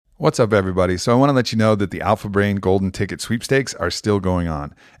What's up, everybody? So I want to let you know that the Alpha Brain Golden Ticket sweepstakes are still going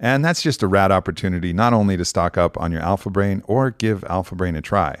on. And that's just a rad opportunity not only to stock up on your Alpha Brain or give Alpha Brain a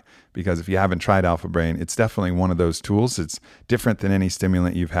try. Because if you haven't tried Alpha Brain, it's definitely one of those tools. It's different than any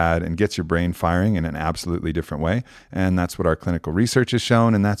stimulant you've had and gets your brain firing in an absolutely different way. And that's what our clinical research has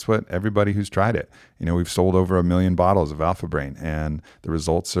shown. And that's what everybody who's tried it. You know, we've sold over 1 million bottles of Alpha Brain and the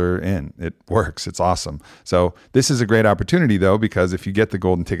results are in. It works. It's awesome. So this is a great opportunity, though, because if you get the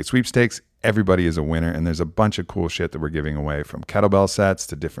Golden Ticket sweepstakes, everybody is a winner. And there's a bunch of cool shit that we're giving away, from kettlebell sets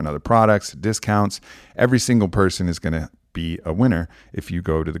to different other products, to discounts. Every single person is going to be a winner if you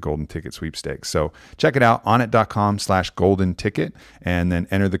go to the Golden Ticket sweepstakes. So check it out, onnit.com/golden ticket, and then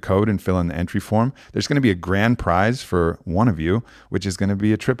enter the code and fill in the entry form. There's going to be a grand prize for one of you, which is going to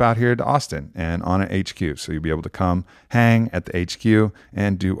be a trip out here to Austin and Onnit HQ. So you'll be able to come hang at the HQ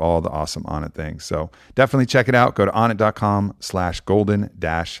and do all the awesome Onnit things. So definitely check it out. Go to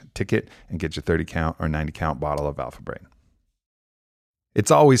onnit.com/golden-ticket and get your 30 count or 90 count bottle of Alpha Brain. It's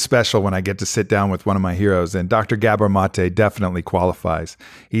always special when I get to sit down with one of my heroes, and Dr. Gabor Mate definitely qualifies.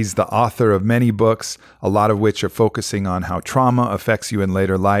 He's the author of many books, a lot of which are focusing on how trauma affects you in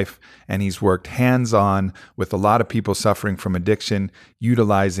later life, and he's worked hands-on with a lot of people suffering from addiction,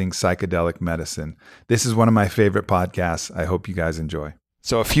 utilizing psychedelic medicine. This is one of my favorite podcasts. I hope you guys enjoy.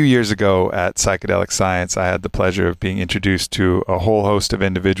 So a few years ago at Psychedelic Science, I had the pleasure of being introduced to a whole host of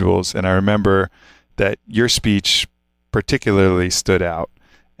individuals, and I remember that your speech particularly stood out.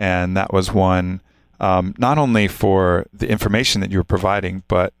 And that was one, not only for the information that you were providing,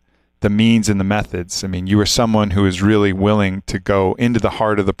 but the means and the methods. I mean, you were someone who was really willing to go into the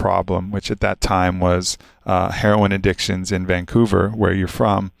heart of the problem, which at that time was heroin addictions in Vancouver, where you're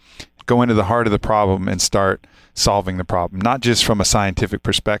from. Go into the heart of the problem and start solving the problem, not just from a scientific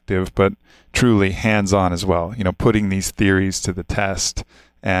perspective, but truly hands-on as well. You know, putting these theories to the test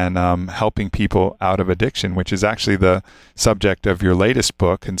and helping people out of addiction, which is actually the subject of your latest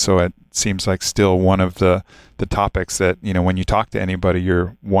book. And so it seems like still one of the topics that, you know, when you talk to anybody,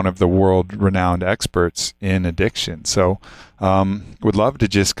 you're one of the world-renowned experts in addiction. So would love to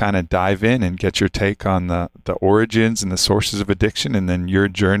just kind of dive in and get your take on the origins and the sources of addiction, and then your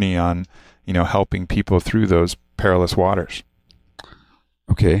journey on, you know, helping people through those perilous waters.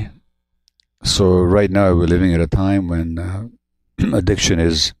 Okay. So right now we're living at a time when addiction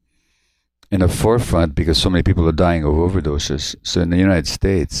is in the forefront because so many people are dying of overdoses. So in the United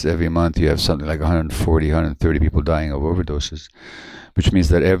States, every month you have something like 140, 130 people dying of overdoses, which means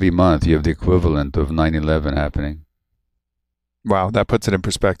that every month you have the equivalent of 9/11 happening. Wow, that puts it in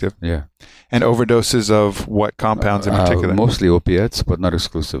perspective. Yeah. And overdoses of what compounds in particular? Mostly opiates, but not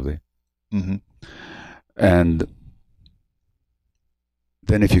exclusively. Mm-hmm. And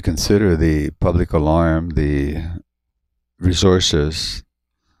then if you consider the public alarm, the resources,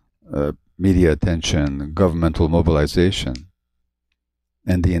 media attention, governmental mobilization,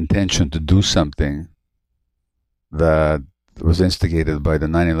 and the intention to do something that was instigated by the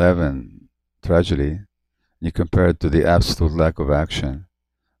 9/11 tragedy, you compare it to the absolute lack of action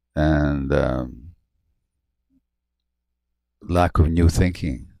and lack of new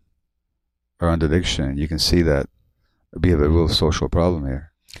thinking around addiction, you can see that we have a real social problem here.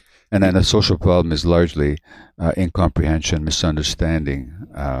 And then the social problem is largely incomprehension, misunderstanding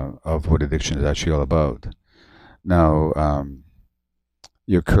of what addiction is actually all about. Now,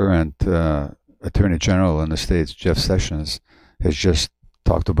 your current Attorney General in the States, Jeff Sessions, has just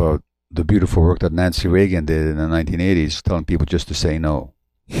talked about the beautiful work that Nancy Reagan did in the 1980s, telling people just to say no.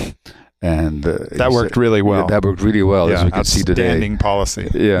 And that worked really well. That worked really well, as we can see today. Outstanding policy.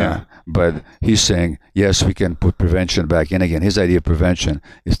 Yeah. But he's saying, yes, we can put prevention back in again. His idea of prevention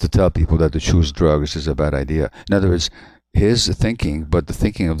is to tell people that to choose drugs is a bad idea. In other words, his thinking, but the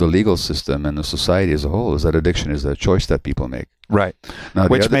thinking of the legal system and the society as a whole, is that addiction is a choice that people make. Right. Now,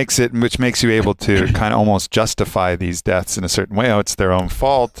 which makes you able to kind of almost justify these deaths in a certain way. Oh, it's their own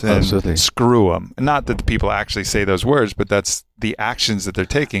fault, and Absolutely. Screw them. Not that the people actually say those words, but that's the actions that they're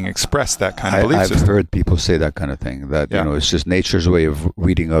taking express that kind of belief system. I've heard people say that kind of thing, that you know, it's just nature's way of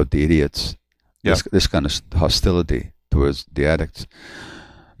weeding out the idiots. Yeah. This kind of hostility towards the addicts.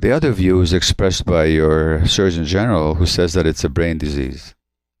 The other view is expressed by your Surgeon General, who says that it's a brain disease,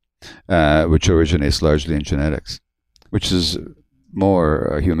 which originates largely in genetics, which is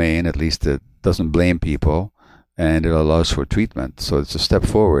more humane. At least it doesn't blame people, and it allows for treatment. So it's a step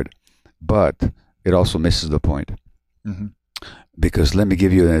forward, but it also misses the point. Mm-hmm. Because let me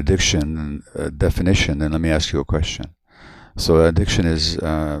give you an addiction definition, and let me ask you a question. So addiction is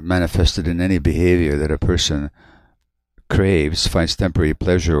manifested in any behavior that a person craves, finds temporary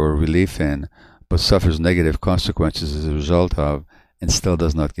pleasure or relief in, but suffers negative consequences as a result of, and still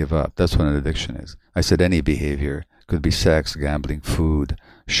does not give up. That's what an addiction is. I said any behavior. Could be sex, gambling, food,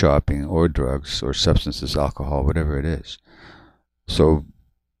 shopping, or drugs, or substances, alcohol, whatever it is. So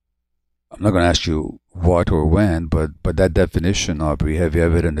I'm not going to ask you what or when, but that definition, Aubrey, have you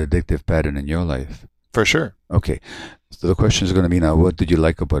ever had an addictive pattern in your life? For sure. Okay. So the question is going to be now, what did you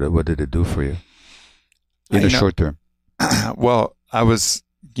like about it? What did it do for you in the short term? Well, I was,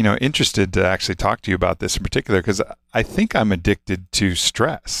 interested to actually talk to you about this in particular because I think I'm addicted to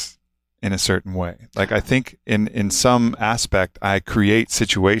stress in a certain way. Like I think in some aspect, I create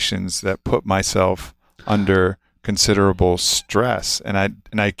situations that put myself under considerable stress, and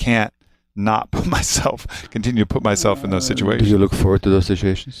I can't not continue to put myself in those situations. Do you look forward to those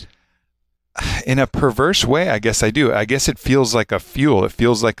situations? In a perverse way, I guess I do. I guess it feels like a fuel. It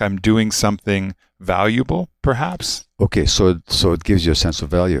feels like I'm doing something valuable, perhaps. Okay, so it gives you a sense of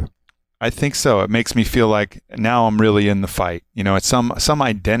value. I think so. It makes me feel like now I'm really in the fight. It's some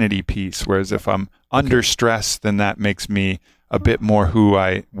identity piece. Whereas if I'm under stress, then that makes me a bit more who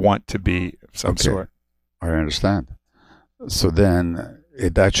I want to be of some sort. I understand. So then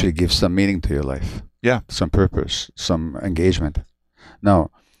it actually gives some meaning to your life. Yeah. Some purpose, some engagement.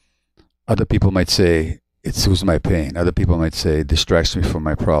 Now, other people might say, it soothes my pain. Other people might say, it distracts me from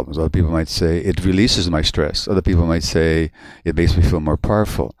my problems. Other people might say, it releases my stress. Other people might say, it makes me feel more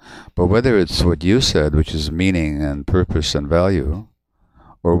powerful. But whether it's what you said, which is meaning and purpose and value,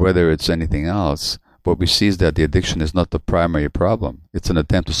 or whether it's anything else, what we see is that the addiction is not the primary problem. It's an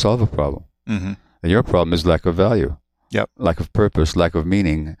attempt to solve a problem. Mm-hmm. And your problem is lack of value. Yep. Lack of purpose, lack of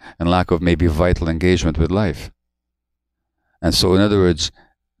meaning, and lack of maybe vital engagement with life. And so, in other words,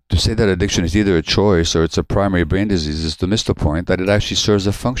 to say that addiction is either a choice or it's a primary brain disease is to miss the point that it actually serves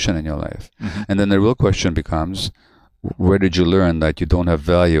a function in your life. Mm-hmm. And then the real question becomes, where did you learn that you don't have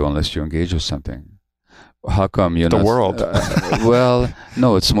value unless you engage with something? How come you're the world? Well,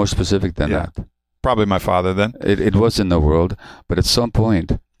 no, it's more specific than that. Probably my father then. It was in the world, but at some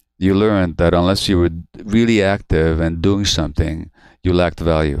point you learned that unless you were really active and doing something, you lacked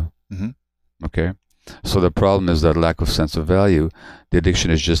value. Mm-hmm. Okay? So the problem is that lack of sense of value. The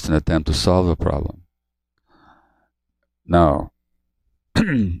addiction is just an attempt to solve a problem. Now,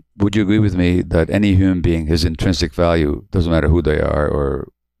 would you agree with me that any human being has intrinsic value, doesn't matter who they are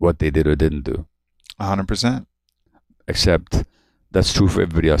or what they did or didn't do? 100%. Except that's true for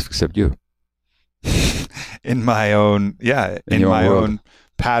everybody else except you. In my own, in my own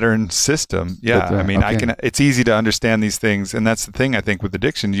pattern system. Yeah. But, I mean, it's easy to understand these things. And that's the thing, I think, with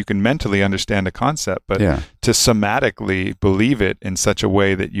addiction. You can mentally understand a concept, but to somatically believe it in such a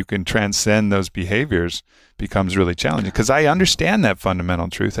way that you can transcend those behaviors becomes really challenging. Because I understand that fundamental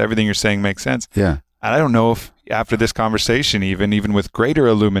truth. Everything you're saying makes sense. Yeah. And I don't know if after this conversation, even with greater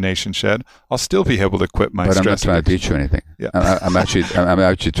illumination shed, I'll still be able to quit my stress. But I'm not trying to teach you anything. Yeah. I'm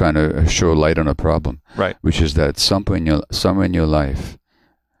actually trying to show light on a problem. Right. Which is that somewhere in your life,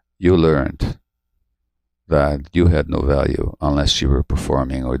 you learned that you had no value unless you were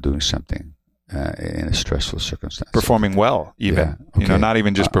performing or doing something in a stressful circumstance. Performing well, even. Yeah. Okay. Not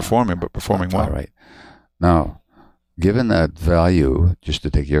even just performing, but performing well. All right. Now, given that value, just to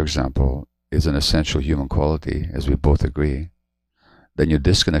take your example, is an essential human quality, as we both agree, then your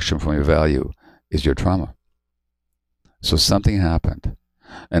disconnection from your value is your trauma. So something happened.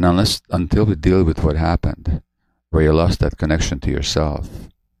 And until we deal with what happened, where you lost that connection to yourself,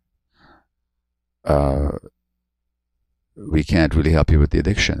 we can't really help you with the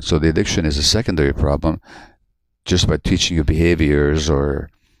addiction. So the addiction is a secondary problem. Just by teaching you behaviors or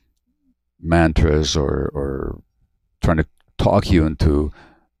mantras or trying to talk you into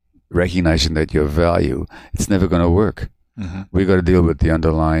recognizing that you have value, it's never going to work. Mm-hmm. We got to deal with the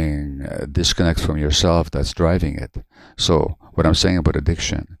underlying disconnect from yourself that's driving it. So what I'm saying about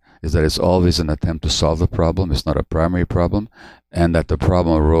addiction is that it's always an attempt to solve the problem. It's not a primary problem, and that the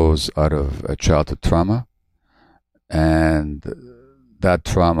problem arose out of a childhood trauma, and that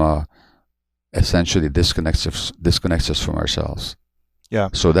trauma essentially disconnects us from ourselves. Yeah.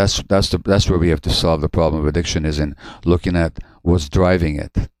 So that's where we have to solve the problem of addiction, is in looking at what's driving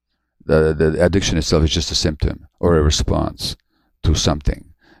it. The addiction itself is just a symptom or a response to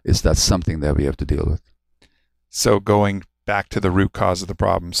something. It's that something that we have to deal with. So going back to the root cause of the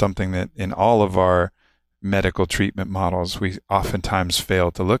problem, something that in all of our medical treatment models we oftentimes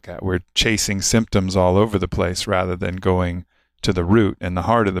fail to look at. We're chasing symptoms all over the place rather than going to the root and the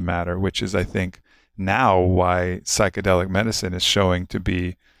heart of the matter, which is, I think, now why psychedelic medicine is showing to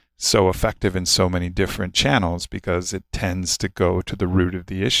be so effective in so many different channels, because it tends to go to the root of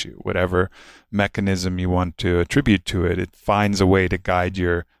the issue. Whatever mechanism you want to attribute to it, it finds a way to guide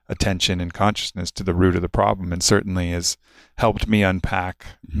your attention and consciousness to the root of the problem, and certainly has helped me unpack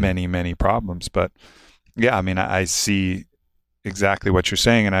many, many problems. But yeah, I mean, I see exactly what you're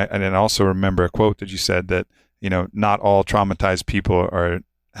saying. And I also remember a quote that you said that, not all traumatized people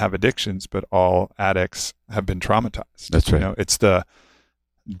have addictions, but all addicts have been traumatized. That's right. It's the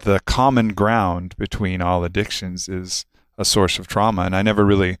common ground between all addictions is a source of trauma. And I never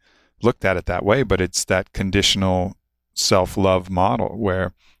really looked at it that way, but it's that conditional self-love model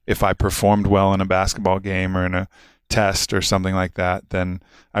where if I performed well in a basketball game or in a test or something like that, then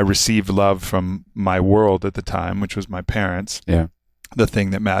I received love from my world at the time, which was my parents. Yeah. The thing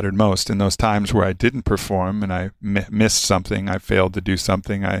that mattered most. In those times where I didn't perform and I missed something, I failed to do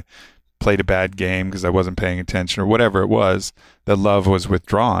something, I played a bad game because I wasn't paying attention or whatever it was, the love was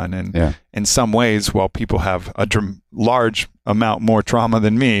withdrawn. And in some ways, while people have a large amount more trauma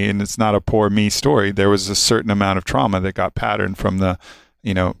than me, and it's not a poor me story, there was a certain amount of trauma that got patterned from the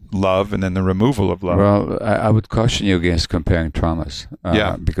love and then the removal of love. Well, I would caution you against comparing traumas.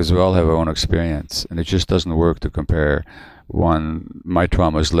 Because we all have our own experience, and it just doesn't work to compare my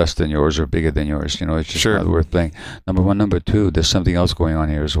trauma is less than yours or bigger than yours. It's just not worth playing. Number one. Number two, there's something else going on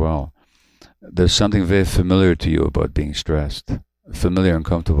here as well. There's something very familiar to you about being stressed. Familiar and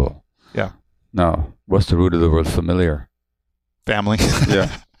comfortable. Yeah. Now, what's the root of the word familiar? Family. Yeah.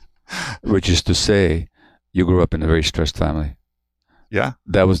 Which is to say, you grew up in a very stressed family. Yeah.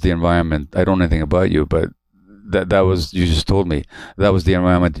 That was the environment. I don't know anything about you, but that was, you just told me, that was the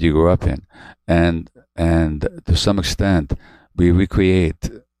environment that you grew up in. And to some extent, we all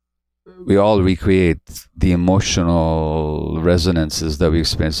recreate the emotional resonances that we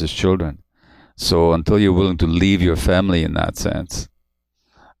experience as children. So until you're willing to leave your family in that sense,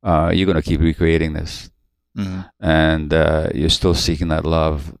 you're going to keep recreating this. Mm-hmm. And you're still seeking that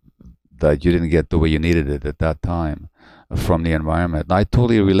love that you didn't get the way you needed it at that time from the environment. And I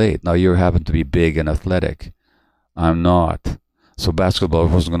totally relate. Now you happen to be big and athletic. I'm not. So basketball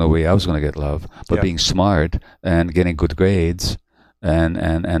wasn't going to way I was going to get love. But being smart and getting good grades and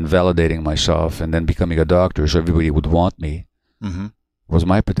validating myself and then becoming a doctor so everybody would want me was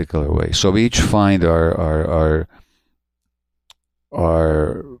my particular way. So we each find our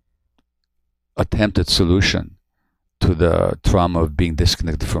attempted solution to the trauma of being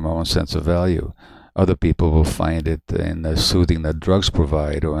disconnected from our own sense of value. Other people will find it in the soothing that drugs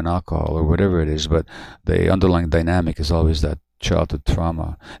provide or in alcohol or whatever it is, but the underlying dynamic is always that childhood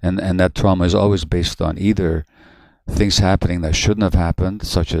trauma. And that trauma is always based on either things happening that shouldn't have happened,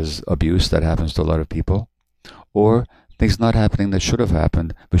 such as abuse that happens to a lot of people, or things not happening that should have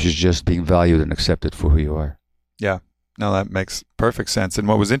happened, which is just being valued and accepted for who you are. Yeah. No, that makes perfect sense. And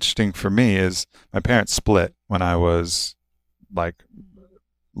what was interesting for me is my parents split when I was like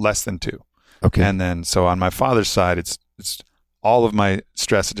less than 2. Okay. And then, so on my father's side, it's all of my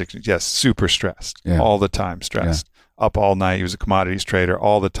stress addiction. Yes, super stressed, all the time stressed, up all night. He was a commodities trader,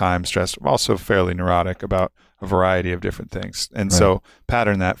 all the time stressed. Also fairly neurotic about a variety of different things. And so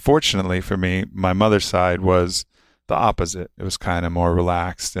pattern that. Fortunately for me, my mother's side was the opposite. It was kind of more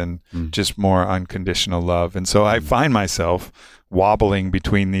relaxed and just more unconditional love. And so I find myself wobbling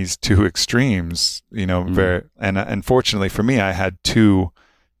between these two extremes, and fortunately for me, I had 2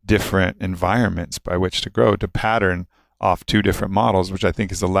 different environments by which to grow, to pattern off 2 different models, which I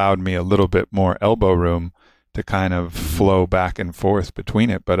think has allowed me a little bit more elbow room to kind of flow back and forth between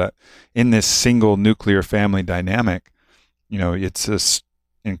it. But in this single nuclear family dynamic, it's this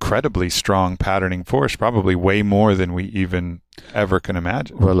incredibly strong patterning force, probably way more than we even ever can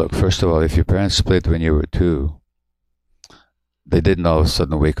imagine. Well, look, first of all, if your parents split when you were 2, they didn't all of a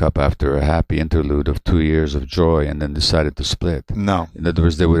sudden wake up after a happy interlude of 2 years of joy and then decided to split. No. In other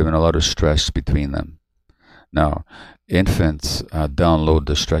words, there would have been a lot of stress between them. Now, infants download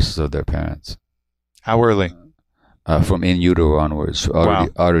the stresses of their parents. How early? From in utero onwards,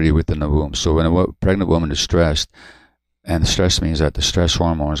 already within the womb. So when a pregnant woman is stressed, and stress means that the stress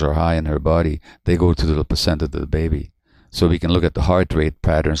hormones are high in her body, they go to the placenta of the baby. So we can look at the heart rate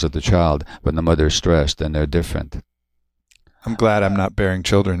patterns of the child when the mother is stressed, and they're different. I'm glad I'm not bearing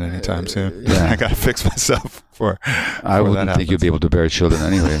children anytime soon. I got to fix myself for I wouldn't think you'd be able to bear children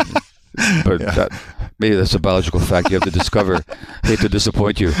anyway. But maybe that's a biological fact you have to discover. Hate to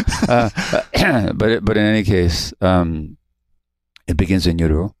disappoint you. But in any case, it begins in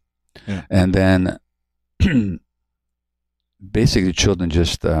utero. Yeah. And then basically children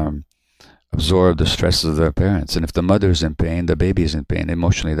just absorb the stresses of their parents. And if the mother's in pain, the baby is in pain.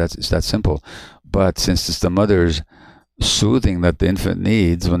 Emotionally, it's that simple. But since it's the mother's soothing that the infant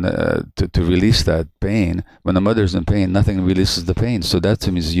needs to release that pain, when the mother's in pain, nothing releases the pain. So that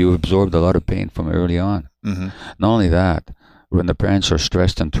means you absorbed a lot of pain from early on. Mm-hmm. Not only that, when the parents are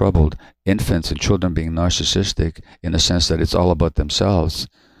stressed and troubled, infants and children being narcissistic in the sense that it's all about themselves,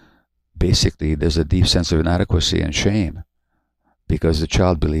 basically there's a deep sense of inadequacy and shame because the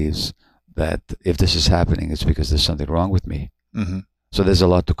child believes that if this is happening, it's because there's something wrong with me. Mm-hmm. So there's a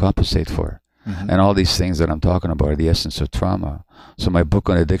lot to compensate for. Mm-hmm. And all these things that I'm talking about are the essence of trauma. So my book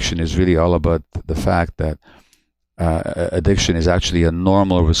on addiction is really all about the fact that addiction is actually a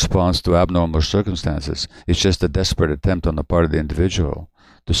normal response to abnormal circumstances. It's just a desperate attempt on the part of the individual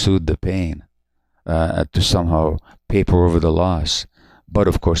to soothe the pain, to somehow paper over the loss. But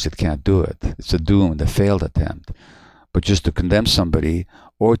of course it can't do it. It's a doomed, a failed attempt. But just to condemn somebody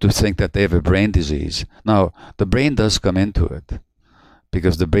or to think that they have a brain disease. Now, the brain does come into it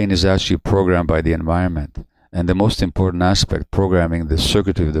because the brain is actually programmed by the environment. And the most important aspect, programming the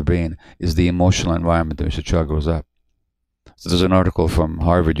circuitry of the brain, is the emotional environment in which the child grows up. So there's an article from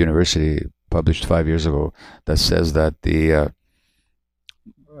Harvard University published 5 years ago that says that the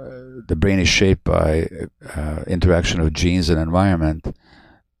brain is shaped by interaction of genes and environment.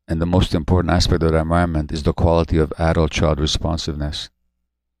 And the most important aspect of that environment is the quality of adult-child responsiveness.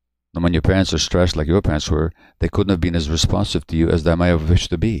 And when your parents are stressed like your parents were, they couldn't have been as responsive to you as they might have wished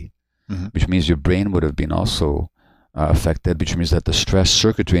to be, mm-hmm. which means your brain would have been also affected, which means that the stress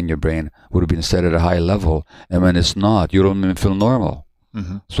circuitry in your brain would have been set at a high level. And when it's not, you don't even feel normal.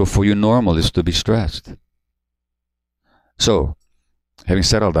 Mm-hmm. So for you, normal is to be stressed. So, having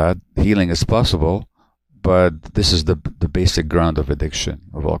said all that, healing is possible. But this is the basic ground of addiction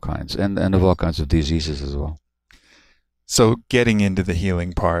of all kinds and of all kinds of diseases as well. So getting into the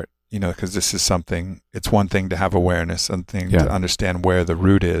healing part, because this is something, it's one thing to have awareness, something to understand where the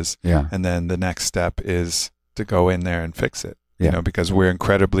root is. Yeah. And then the next step is to go in there and fix it, because we're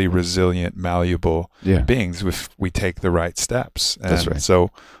incredibly resilient, malleable beings if we take the right steps. And that's right.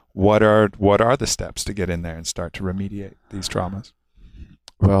 So what are the steps to get in there and start to remediate these traumas?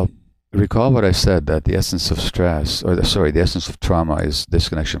 Well, recall what I said, that the essence of the essence of trauma is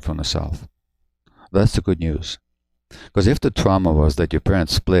disconnection from the self. That's the good news. Because if the trauma was that your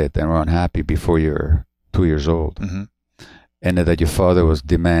parents split and were unhappy before you're 2 years old, mm-hmm. and that your father was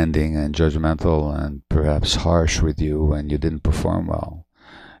demanding and judgmental and perhaps harsh with you when you didn't perform well,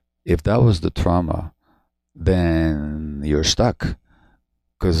 if that was the trauma, then you're stuck.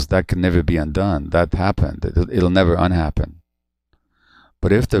 Because that can never be undone. That happened. It'll never unhappen.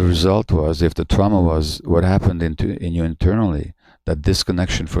 But if the trauma was what happened in you internally, that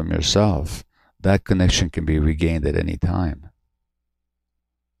disconnection from yourself, that connection can be regained at any time.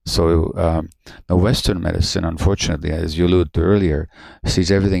 So the Western medicine, unfortunately, as you alluded to earlier,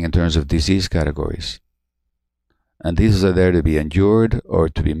 sees everything in terms of disease categories. And these are there to be endured or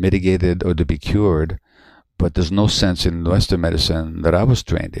to be mitigated or to be cured. But there's no sense in Western medicine that I was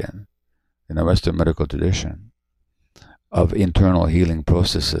trained in the Western medical tradition, of internal healing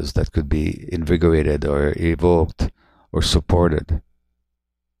processes that could be invigorated or evoked or supported.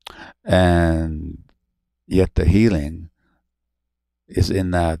 And yet the healing is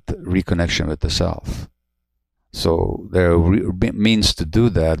in that reconnection with the self. So there are means to do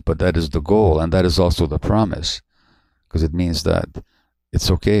that, but that is the goal, and that is also the promise, because it means that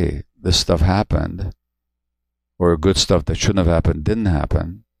it's okay, this stuff happened, or good stuff that shouldn't have happened didn't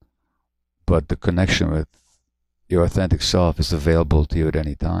happen, but the connection with your authentic self is available to you at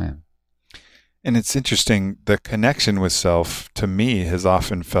any time. And it's interesting, the connection with self, to me, has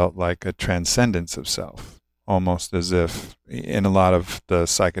often felt like a transcendence of self, almost as if, in a lot of the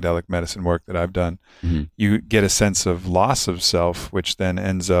psychedelic medicine work that I've done, mm-hmm. you get a sense of loss of self, which then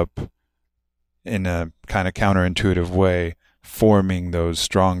ends up, in a kind of counterintuitive way, forming those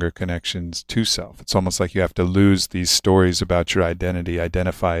stronger connections to self. It's almost like you have to lose these stories about your identity,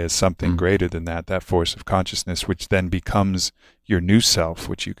 identify as something greater than that force of consciousness, which then becomes your new self,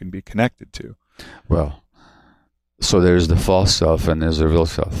 which you can be connected to. Well, so there's the false self and there's the real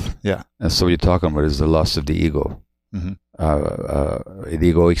self. Yeah. And so what you're talking about is the loss of the ego, mm-hmm.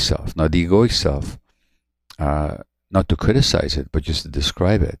 The egoic self. Now, the egoic self, not to criticize it, but just to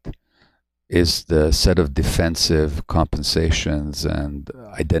describe it, is the set of defensive compensations and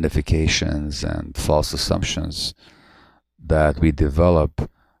identifications and false assumptions that we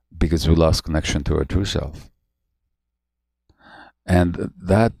develop because we lost connection to our true self. And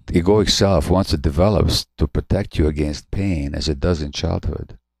that egoic self, once it develops to protect you against pain, as it does in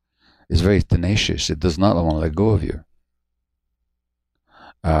childhood, is very tenacious. It does not want to let go of you.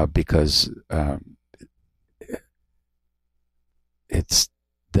 Because it's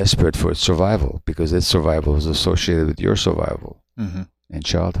desperate for its survival, because its survival is associated with your survival mm-hmm. in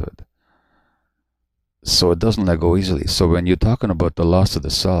childhood. So it doesn't let go easily. So when you're talking about the loss of the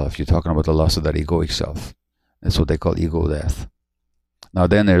self, you're talking about the loss of that egoic self. That's what they call ego death. Now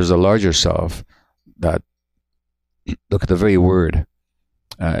then there's a larger self that, look at the very word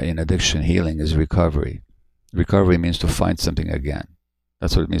in addiction healing is recovery. Recovery means to find something again.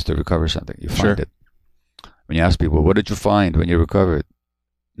 That's what it means to recover something. You find it. When you ask people, what did you find when you recovered?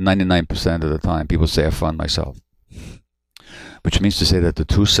 99% of the time, people say, I found myself. Which means to say that the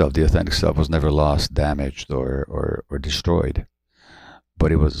true self, the authentic self, was never lost, damaged, or destroyed.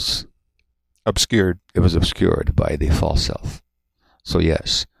 But it was obscured. It was obscured by the false self. So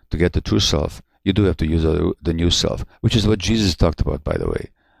yes, to get the true self, you do have to use the new self, which is what Jesus talked about, by the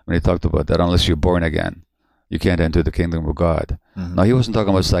way. When he talked about that, unless you're born again, you can't enter the kingdom of God. Mm-hmm. Now, he wasn't talking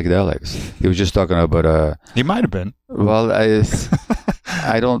about psychedelics. He was just talking about... he might have been. Well,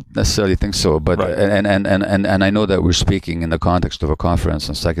 I don't necessarily think so, but right. and I know that we're speaking in the context of a conference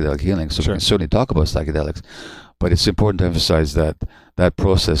on psychedelic healing, so we can certainly talk about psychedelics. But it's important to emphasize that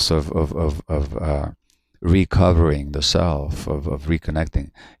process of recovering the self, of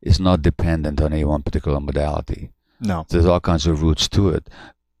reconnecting, is not dependent on any one particular modality. No, there's all kinds of roots to it.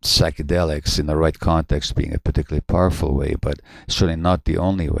 Psychedelics in the right context being a particularly powerful way, but certainly not the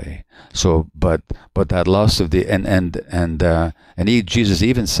only way. So, but that loss of the Jesus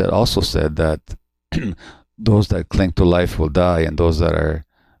even also said that those that cling to life will die, and those that are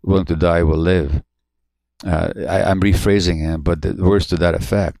willing to die will live. I'm rephrasing him, but the words to that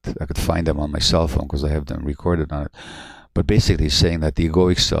effect, I could find them on my cell phone because I have them recorded on it. But basically, saying that the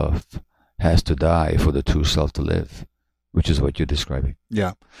egoic self has to die for the true self to live, which is what you're describing.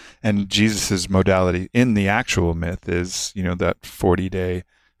 Yeah. And Jesus's modality in the actual myth is, that 40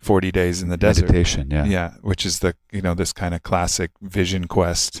 days in the desert. Meditation, yeah. Yeah, which is this kind of classic vision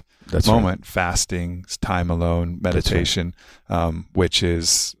quest moment, right. Fasting, time alone, meditation, which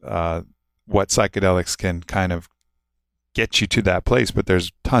is what psychedelics can kind of get you to that place, but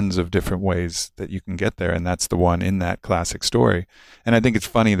there's tons of different ways that you can get there, and that's the one in that classic story. And I think it's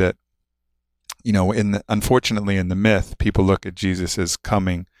funny that unfortunately in the myth, people look at Jesus as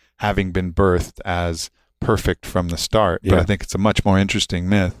having been birthed as perfect from the start. Yeah. But I think it's a much more interesting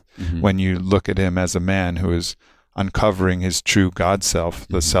myth when you look at him as a man who is uncovering his true God self,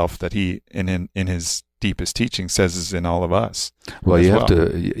 the self that he, in his deepest teaching, says is in all of us. Well, you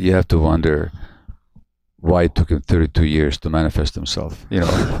have to wonder why it took him 32 years to manifest himself.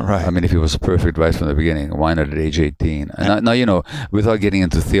 Right. I mean, if he was perfect right from the beginning, why not at age 18? And now, without getting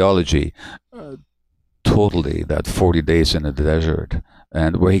into theology, totally that 40 days in the desert,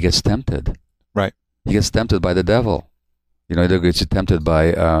 and where he gets tempted. Right. He gets tempted by the devil. He gets tempted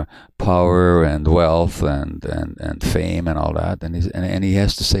by power and wealth and fame and all that, and he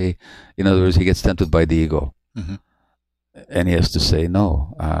has to say, in other words, he gets tempted by the ego, and he has to say,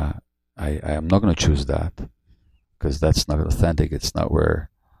 no, I am not going to choose that, because that's not authentic. It's not where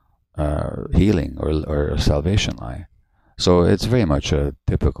healing or salvation lie. So it's very much a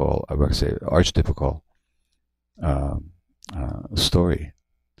typical, I would say, archetypical story.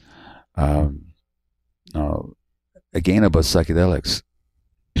 Now, again, about psychedelics,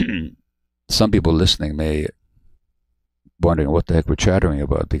 some people listening may wondering what the heck we're chattering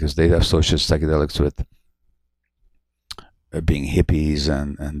about, because they associate psychedelics with being hippies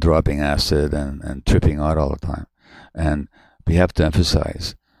and dropping acid and tripping out all the time. And we have to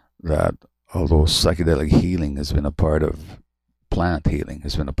emphasize that although psychedelic healing has been a part of plant healing,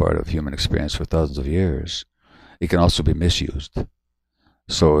 has been a part of human experience for thousands of years, it can also be misused.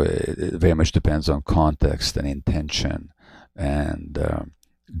 So it very much depends on context and intention and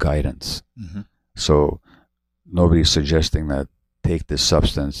guidance. Mm-hmm. So nobody's suggesting that take this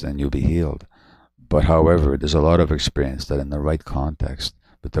substance and you'll be healed. But however, there's a lot of experience that in the right context,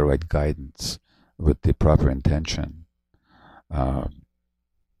 with the right guidance, with the proper intention, a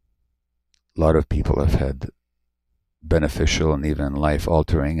lot of people have had beneficial and even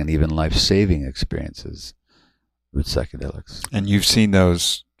life-altering and even life-saving experiences with psychedelics. And you've seen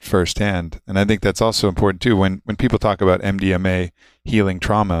those firsthand. And I think that's also important too. When people talk about MDMA healing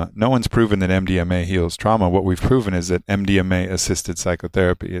trauma, no one's proven that MDMA heals trauma. What we've proven is that MDMA-assisted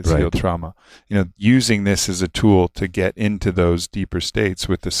psychotherapy has healed trauma. Using this as a tool to get into those deeper states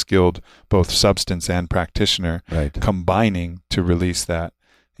with the skilled both substance and practitioner, combining to release that,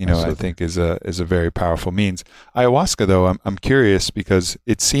 I think is a very powerful means. Ayahuasca, though, I'm curious because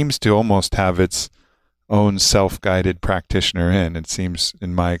it seems to almost have its own self-guided practitioner in. It seems,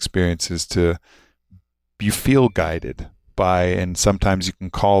 in my experiences, you feel guided by, and sometimes you can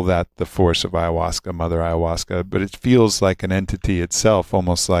call that the force of ayahuasca, Mother Ayahuasca, but it feels like an entity itself,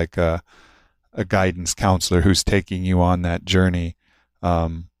 almost like a guidance counselor who's taking you on that journey,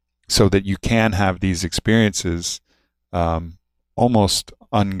 so that you can have these experiences almost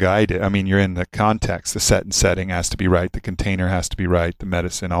unguided. I mean, you're in the context, the set and setting has to be right, the container has to be right, the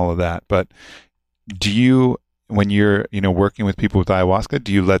medicine, all of that. But do you, when you're, working with people with ayahuasca,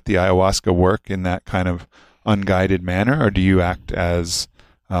 do you let the ayahuasca work in that kind of unguided manner, or do you act as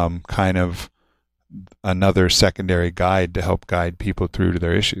kind of another secondary guide to help guide people through to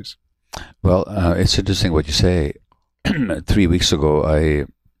their issues? Well, it's interesting what you say. 3 weeks ago, I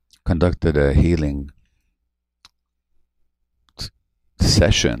conducted a healing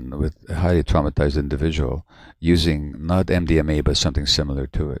session with a highly traumatized individual using not MDMA, but something similar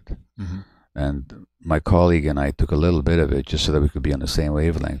to it. Mm-hmm. And my colleague and I took a little bit of it just so that we could be on the same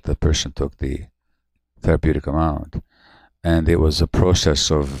wavelength. The person took the therapeutic amount. And it was a process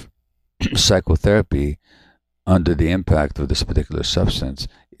of psychotherapy under the impact of this particular substance.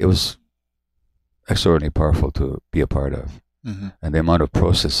 It was extraordinarily powerful to be a part of. Mm-hmm. And the amount of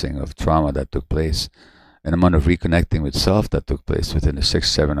processing of trauma that took place and the amount of reconnecting with self that took place within a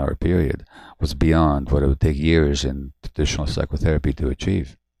 6-7 hour period was beyond what it would take years in traditional psychotherapy to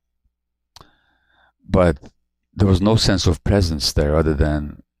achieve. But there was no sense of presence there other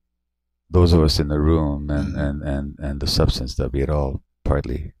than those of us in the room and the substance that we had all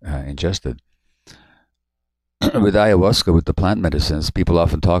partly ingested. With ayahuasca, with the plant medicines, people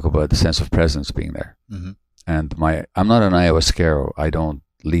often talk about the sense of presence being there. Mm-hmm. And I'm not an ayahuasquero. I don't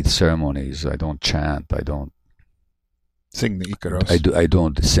lead ceremonies. I don't chant. I don't sing the Icaros. I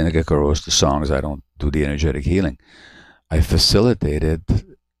don't sing the Icaros, the songs. I don't do the energetic healing. I facilitate it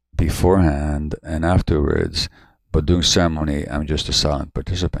beforehand and afterwards, but during ceremony, I'm just a silent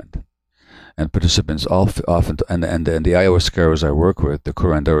participant. And participants often, and the ayahuasqueros I work with, the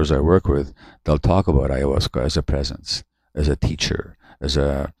curanderos I work with, they'll talk about ayahuasca as a presence, as a teacher, as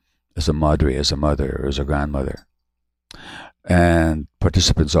a madre, as a mother, or as a grandmother. And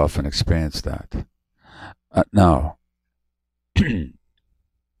participants often experience that. Now,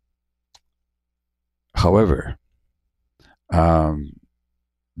 however,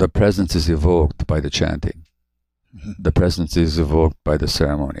 the presence is evoked by the chanting. Mm-hmm. The presence is evoked by the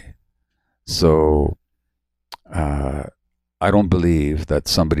ceremony. So, I don't believe that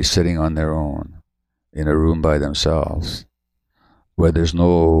somebody sitting on their own in a room by themselves, where there's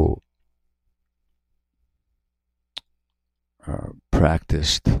no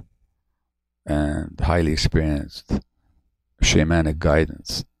practiced and highly experienced shamanic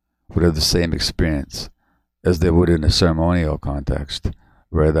guidance, would have the same experience as they would in a ceremonial context,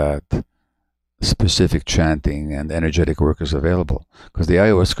 where that specific chanting and energetic work is available. Because the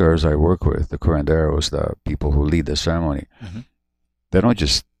ayahuasqueros I work with, the curanderos, the people who lead the ceremony, mm-hmm. they don't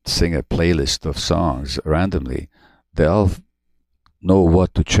just sing a playlist of songs randomly. They'll know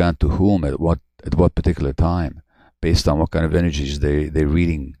what to chant to whom at what particular time, based on what kind of energies they're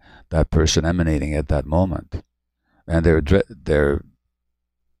reading that person emanating at that moment. And they're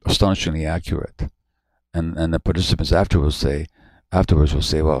astonishingly accurate. And the participants afterwards will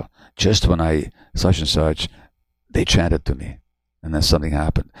say, well, just when I such and such, they chanted to me, and then something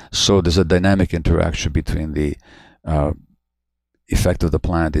happened. So there's a dynamic interaction between the effect of the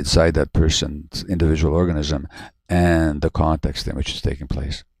plant inside that person's individual organism and the context in which it's taking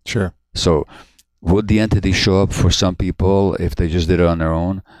place. Sure. So would the entity show up for some people if they just did it on their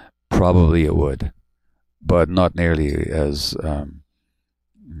own? Probably it would, but not nearly as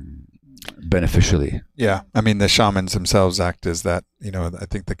beneficially. Yeah. I mean, the shamans themselves act as that, I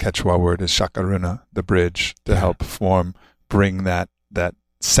think the Quechua word is chakaruna, the bridge to help bring that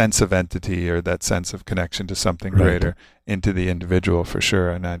sense of entity or that sense of connection to something greater into the individual, for sure.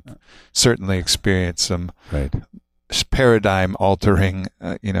 And I've certainly experienced some paradigm altering,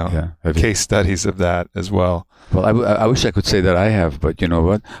 case studies of that as well. Well, I wish I could say that I have, but you know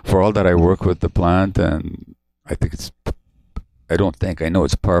what? For all that I work with the plant, and I know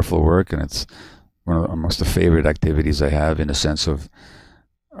it's powerful work, and it's one of almost the favorite activities I have, in a sense of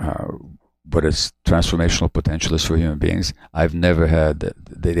what its transformational potential is for human beings. I've never had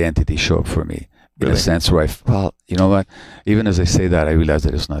the entity show up for me in a sense where you know what? Even as I say that, I realize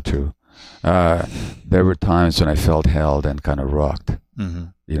that it's not true. There were times when I felt held and kind of rocked,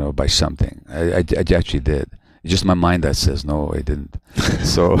 mm-hmm. By something. I actually did. It's just my mind that says, no, I didn't.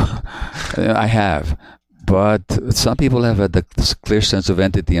 So I have. But some people have had this clear sense of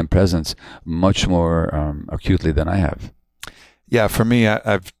entity and presence much more acutely than I have. Yeah, for me,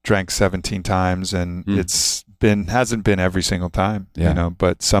 I've drank 17 times, and hasn't been every single time,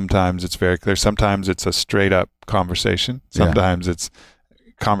 but sometimes it's very clear. Sometimes it's a straight up conversation. Sometimes it's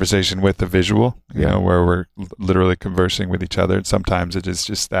conversation with a visual, where we're literally conversing with each other. And sometimes it is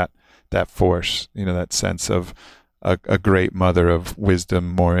just that force, that sense of a great mother of wisdom,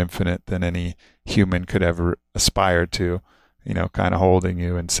 more infinite than any human could ever aspire to, kind of holding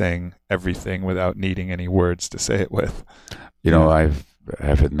you and saying everything without needing any words to say it with.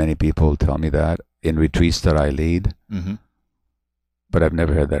 I've had many people tell me that in retreats that I lead, but I've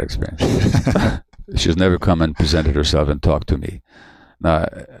never had that experience. She's never come and presented herself and talked to me. Now,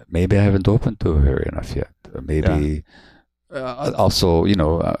 maybe I haven't opened to her enough yet. Maybe also,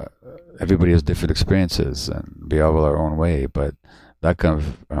 everybody has different experiences and we all our own way, but that kind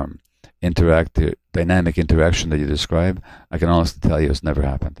of dynamic interaction that you describe, I can honestly tell you it's never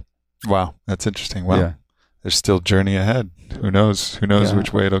happened. Wow, that's interesting. Wow. There's still journey ahead. Who knows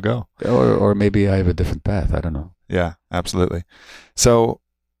which way it'll go. Or maybe I have a different path. I don't know. Yeah, absolutely. So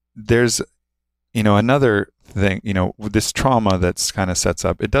there's, another thing, this trauma that's kind of sets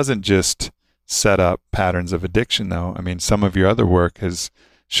up, it doesn't just set up patterns of addiction though. I mean, some of your other work has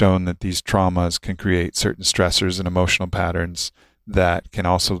shown that these traumas can create certain stressors and emotional patterns that can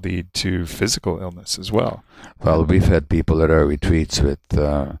also lead to physical illness as well. Well, we've had people at our retreats with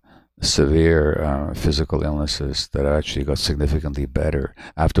severe physical illnesses that actually got significantly better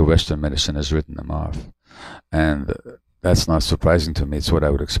after Western medicine has written them off. And that's not surprising to me. It's what I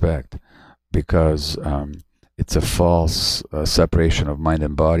would expect, because it's a false separation of mind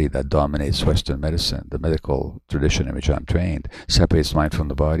and body that dominates Western medicine. The medical tradition in which I'm trained separates mind from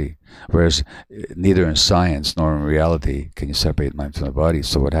the body, whereas neither in science nor in reality can you separate mind from the body.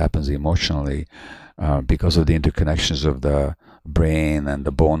 So what happens emotionally, because of the interconnections of the brain and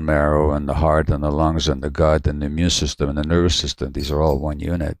the bone marrow and the heart and the lungs and the gut and the immune system and the nervous system, these are all one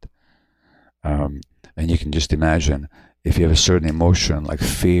unit. And you can just imagine, if you have a certain emotion like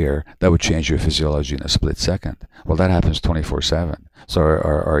fear, that would change your physiology in a split second. Well, that happens 24/7. So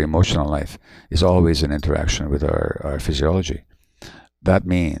our emotional life is always in interaction with our physiology. That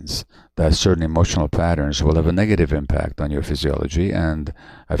means that certain emotional patterns will have a negative impact on your physiology. And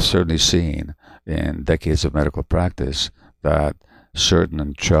I've certainly seen in decades of medical practice that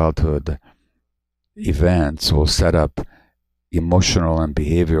certain childhood events will set up emotional and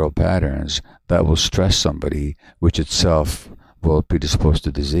behavioral patterns that will stress somebody, which itself will predispose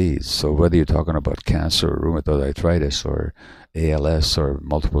to disease. So whether you're talking about cancer or rheumatoid arthritis or ALS or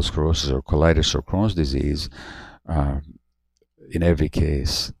multiple sclerosis or colitis or Crohn's disease, in every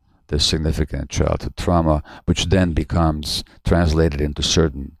case, there's significant childhood trauma, which then becomes translated into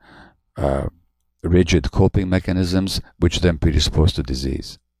certain rigid coping mechanisms, which then predispose to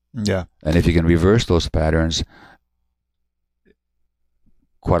disease. Yeah. And if you can reverse those patterns,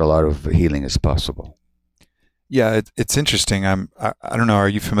 quite a lot of healing is possible. Yeah, it's interesting. I don't know. Are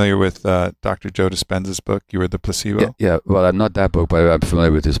you familiar with Dr. Joe Dispenza's book, You Are the Placebo? Yeah. Well, I'm not that book, but I'm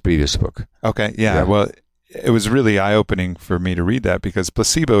familiar with his previous book. Okay. Yeah. Well, it was really eye-opening for me to read that, because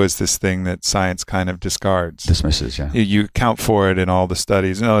placebo is this thing that science kind of discards. Dismisses, yeah. You account for it in all the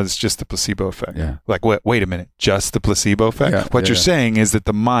studies. No, it's just the placebo effect. Yeah. Like, wait a minute, just the placebo effect? Yeah, what you're saying is that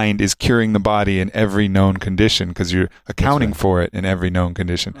the mind is curing the body in every known condition because you're accounting for it in every known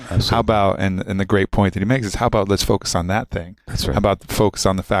condition. Absolutely. How about, and the great point that he makes is, how about let's focus on that thing? That's right. How about focus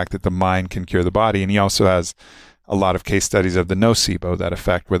on the fact that the mind can cure the body? And he also has a lot of case studies of the nocebo, that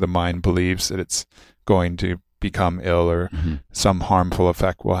effect where the mind believes that it's going to become ill or some harmful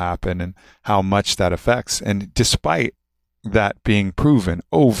effect will happen, and how much that affects. And despite that being proven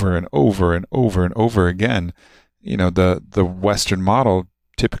over and over and over and over again, the Western model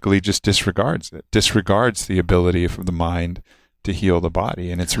typically just disregards the ability of the mind to heal the body.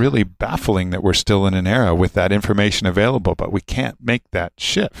 And it's really baffling that we're still in an era with that information available, but we can't make that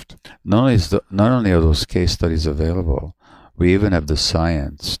shift. Not only are those case studies available, we even have the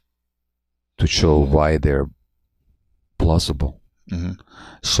science to show why they're plausible.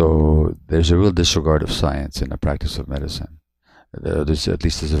 So there's a real disregard of science in the practice of medicine. There's a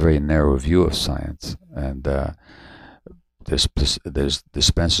very narrow view of science. And there's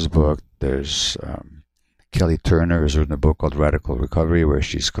Dispenza's book. There's Kelly Turner has written a book called Radical Recovery, where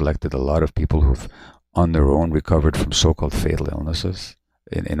she's collected a lot of people who've on their own recovered from so-called fatal illnesses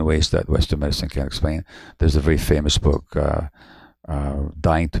in ways that Western medicine can't explain. There's a very famous book,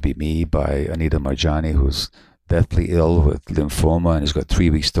 Dying to Be Me, by Anita Marjani, who's deathly ill with lymphoma and has got 3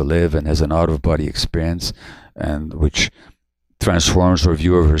 weeks to live and has an out-of-body experience, and which transforms her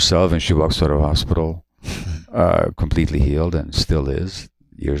view of herself, and she walks out of hospital completely healed, and still is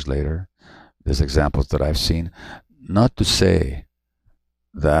years later. There's examples that I've seen. Not to say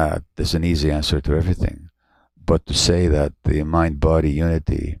that there's an easy answer to everything, but to say that the mind-body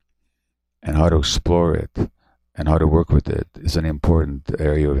unity and how to explore it and how to work with it is an important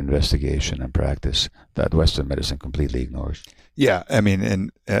area of investigation and practice that Western medicine completely ignores. Yeah, I mean,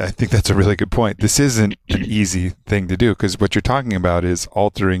 and I think that's a really good point. This isn't an easy thing to do, because what you're talking about is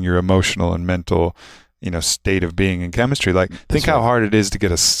altering your emotional and mental, state of being in chemistry. Like, think how hard it is to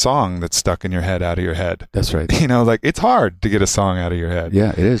get a song that's stuck in your head out of your head. That's right. Like, it's hard to get a song out of your head.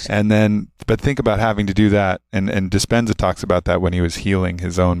 Yeah, it is. And then, but think about having to do that. And Dispenza talks about that when he was healing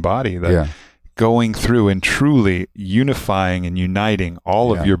his own body, that going through and truly unifying and uniting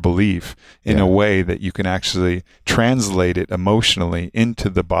all of your belief in a way that you can actually translate it emotionally into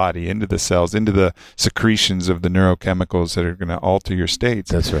the body, into the cells, into the secretions of the neurochemicals that are going to alter your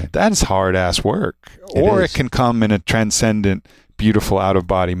states. That's right. That is hard-ass work. It can come in a transcendent, beautiful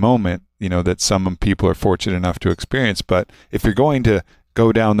out-of-body moment, that some people are fortunate enough to experience. But if you're going to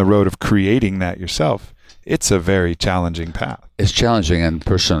go down the road of creating that yourself, it's a very challenging path. It's challenging, and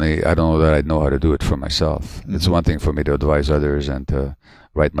personally, I don't know that I know how to do it for myself. It's one thing for me to advise others and to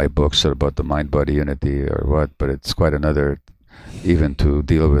write my books about the mind-body unity or what, but it's quite another even to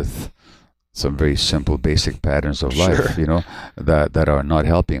deal with some very simple, basic patterns of life, that are not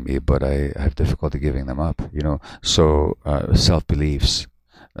helping me, but I have difficulty giving them up, So self-beliefs.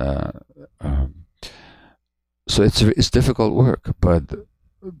 So it's difficult work,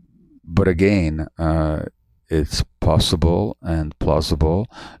 but again, it's possible and plausible,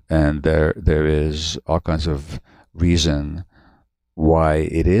 and there is all kinds of reason why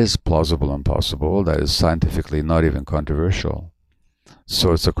it is plausible and possible that is scientifically not even controversial.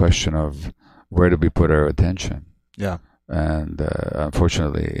 So it's a question of where do we put our attention? Yeah. And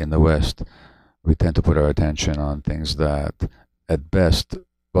unfortunately, in the West, we tend to put our attention on things that, at best,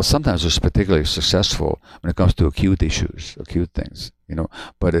 well, sometimes it's particularly successful when it comes to acute issues, acute things,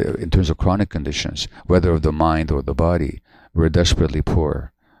 But in terms of chronic conditions, whether of the mind or the body, we're desperately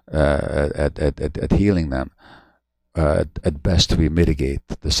poor at healing them. At best, we mitigate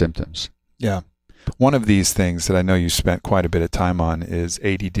the symptoms. Yeah. One of these things that I know you spent quite a bit of time on is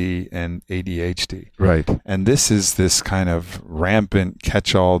ADD and ADHD. Right. And this is this kind of rampant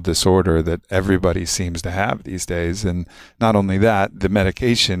catch-all disorder that everybody seems to have these days. And not only that, the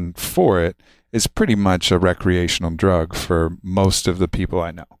medication for it is pretty much a recreational drug for most of the people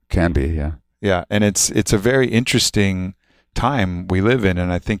I know. Can be, yeah. Yeah, and it's a very interesting time we live in,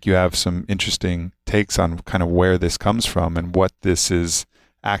 and I think you have some interesting takes on kind of where this comes from and what this is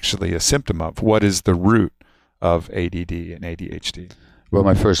actually a symptom of. What is the root of ADD and ADHD? Well,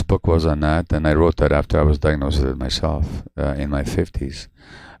 my first book was on that, and I wrote that after I was diagnosed with it myself in my 50s.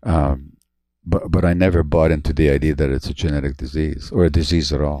 But I never bought into the idea that it's a genetic disease or a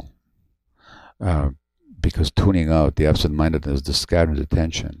disease at all. Because tuning out the absent-mindedness, the scattered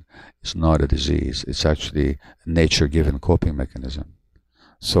attention, is not a disease. It's actually a nature-given coping mechanism.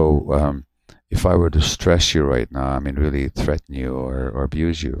 So if I were to stress you right now, really threaten you or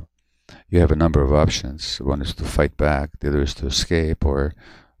abuse you, you have a number of options. One is to fight back, the other is to escape, or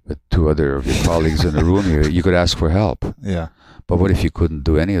with two other of your colleagues in the room here, you could ask for help. Yeah. But what if you couldn't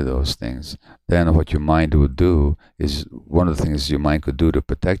do any of those things? Then what your mind would do is, one of the things your mind could do to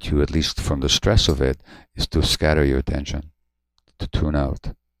protect you, at least from the stress of it, is to scatter your attention, to tune out.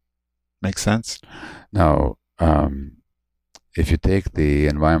 Makes sense. Now, if you take the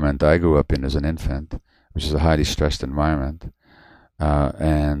environment I grew up in as an infant, which is a highly stressed environment,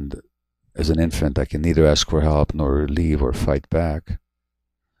 and as an infant I can neither ask for help nor leave or fight back,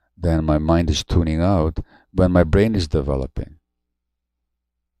 then my mind is tuning out when my brain is developing,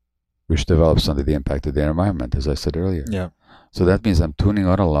 which develops under the impact of the environment, as I said earlier. Yeah. So that means I'm tuning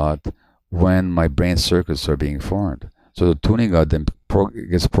out a lot when my brain circuits are being formed. So the tuning out then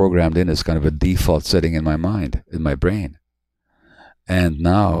gets programmed in as kind of a default setting in my mind, in my brain. And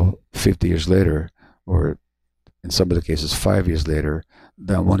now, 50 years later, or in some of the cases 5 years later,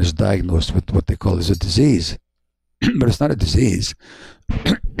 that one is diagnosed with what they call as a disease. But it's not a disease.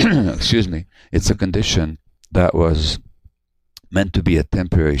 Excuse me. It's a condition that was meant to be a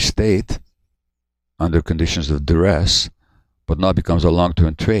temporary state under conditions of duress, but now becomes a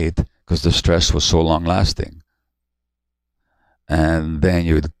long-term trait because the stress was so long-lasting. And then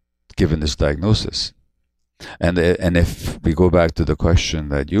you're given this diagnosis. And if we go back to the question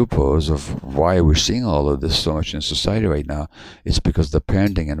that you pose of why we're seeing all of this so much in society right now, it's because the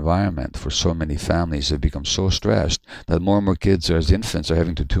parenting environment for so many families have become so stressed that more and more kids as infants are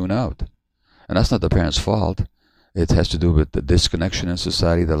having to tune out. And that's not the parents' fault. It has to do with the disconnection in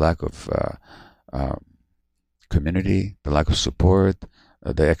society, the lack of community, the lack of support,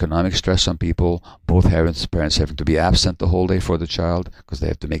 the economic stress on people, both parents having to be absent the whole day for the child because they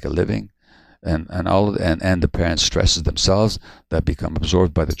have to make a living. And the parents' stresses themselves that become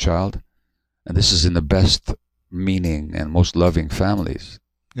absorbed by the child, and this is in the best meaning and most loving families.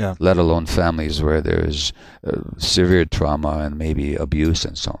 Yeah. Let alone families where there is severe trauma and maybe abuse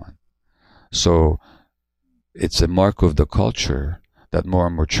and so on. So it's a mark of the culture that more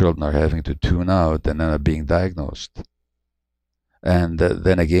and more children are having to tune out and then are being diagnosed. And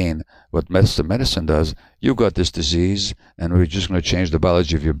then again, what Western medicine does, you've got this disease, and we're just going to change the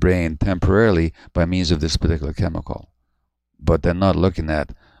biology of your brain temporarily by means of this particular chemical. But they're not looking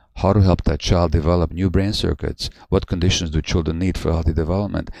at how to help that child develop new brain circuits. What conditions do children need for healthy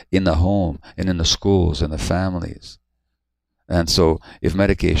development in the home and in the schools and the families? And so if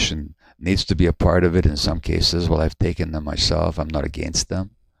medication needs to be a part of it in some cases, well, I've taken them myself. I'm not against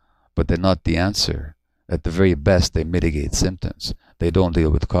them. But they're not the answer. At the very best, they mitigate symptoms. They don't deal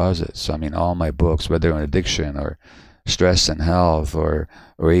with causes. So, I mean, all my books, whether on addiction or stress and health or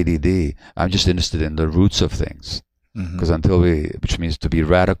ADD, I'm just interested in the roots of things. Because which means to be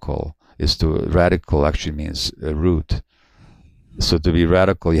radical, radical actually means a root. So to be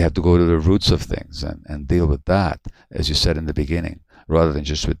radical, you have to go to the roots of things and deal with that, as you said in the beginning, rather than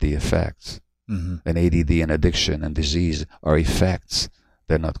just with the effects. And ADD and addiction and disease are effects.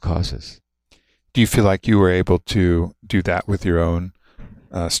 They're not causes. Do you feel like you were able to do that with your own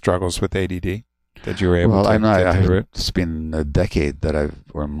struggles with ADD? That you were able to get through it? It's been a decade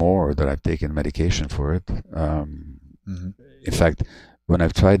or more that I've taken medication for it. In fact, when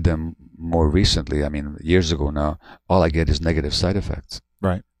I've tried them more recently, I mean, years ago now, all I get is negative side effects.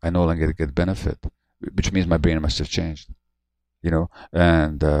 Right. I no longer get benefit, which means my brain must have changed,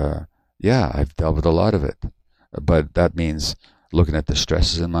 And I've dealt with a lot of it, but that means looking at the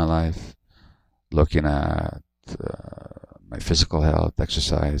stresses in my life, looking at my physical health,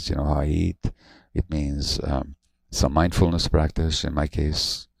 exercise, how I eat. It means some mindfulness practice. In my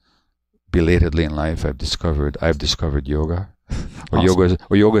case, belatedly in life, I've discovered yoga, or awesome.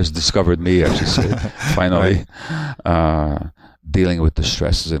 yoga has discovered me, I should say. Finally, dealing with the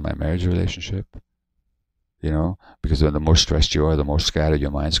stresses in my marriage relationship. Because the more stressed you are, the more scattered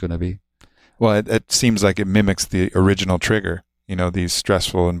your mind's going to be. Well, it seems like it mimics the original trigger. These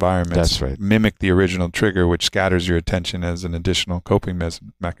stressful environments That's right. mimic the original trigger, which scatters your attention as an additional coping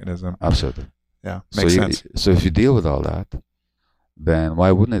mechanism. Absolutely. Yeah, makes sense. So if you deal with all that, then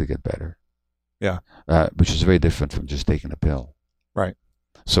why wouldn't it get better? Yeah. Which is very different from just taking a pill. Right.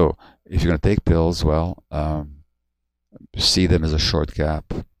 So if you're going to take pills, see them as a short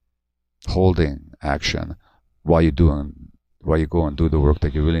gap, holding action while you go and do the work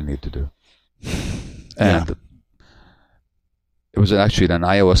that you really need to do. And it was actually an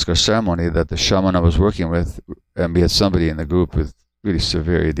ayahuasca ceremony that the shaman I was working with, and we had somebody in the group with really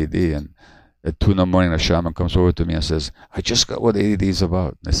severe ADD, and at 2 a.m, the shaman comes over to me and says, I just got what ADD is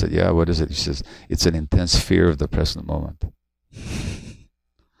about. And I said, yeah, what is it? He says, it's an intense fear of the present moment.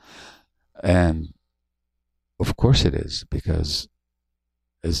 And of course it is, because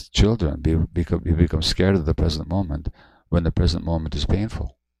as children, we become scared of the present moment when the present moment is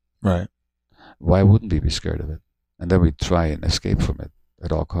painful. Right. Why wouldn't we be scared of it? And then we try and escape from it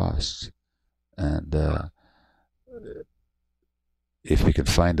at all costs. And if we can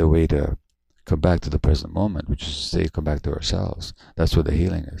find a way to come back to the present moment, which is to say, come back to ourselves, that's where the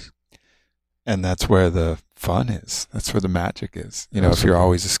healing is. And that's where the fun is. That's where the magic is. If you're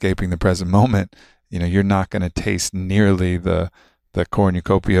always escaping the present moment, you're not going to taste nearly the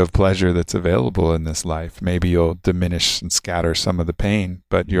cornucopia of pleasure that's available in this life. Maybe you'll diminish and scatter some of the pain,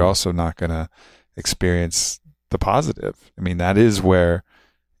 but you're also not going to experience the positive. I mean, that is where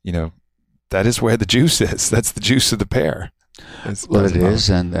the juice is. That's the juice of the pear. Well, it is,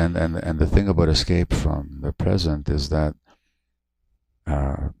 and the thing about escape from the present is that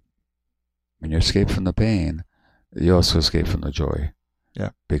when you escape from the pain, you also escape from the joy. Yeah.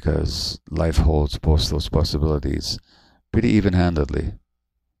 Because life holds both those possibilities pretty even-handedly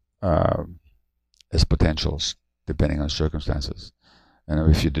as potentials, depending on circumstances.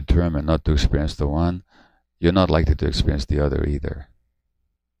 And if you determine not to experience the one, you're not likely to experience the other either.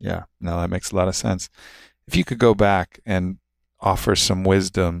 Yeah, no, that makes a lot of sense. If you could go back and offer some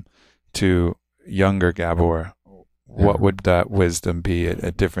wisdom to younger Gabor, what would that wisdom be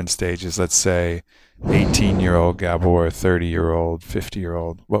at different stages? Let's say 18-year-old Gabor, 30-year-old,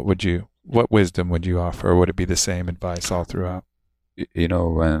 50-year-old. What wisdom would you offer, or would it be the same advice all throughout? When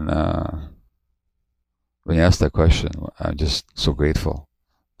you ask that question, I'm just so grateful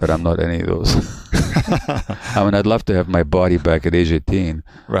that I'm not any of those. I mean, I'd love to have my body back at age 18,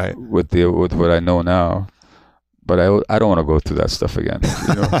 right? With what I know now, but I don't want to go through that stuff again.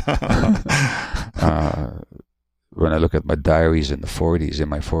 When I look at my diaries in my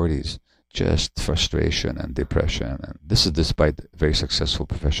 40s, just frustration and depression, and this is despite a very successful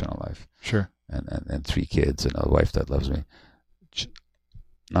professional life. Sure. And 3 kids and a wife that loves me.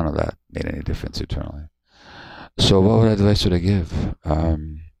 None of that made any difference eternally. So what advice would I give?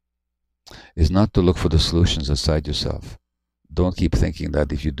 Is not to look for the solutions outside yourself, don't keep thinking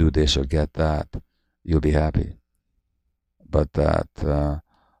that if you do this or get that, you'll be happy. But that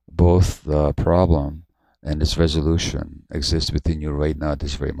both the problem and its resolution exists within you right now at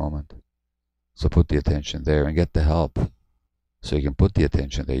this very moment. So put the attention there and get the help. So you can put the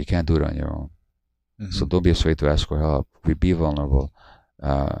attention there. You can't do it on your own. Mm-hmm. So don't be afraid to ask for help. Be vulnerable.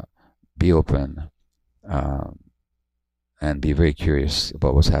 Be open. And be very curious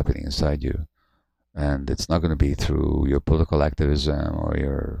about what's happening inside you. And it's not going to be through your political activism or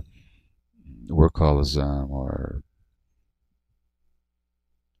your workaholism or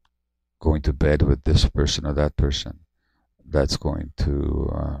going to bed with this person or that person. That's going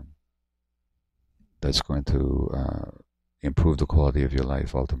to improve the quality of your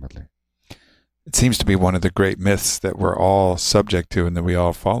life ultimately. It seems to be one of the great myths that we're all subject to and that we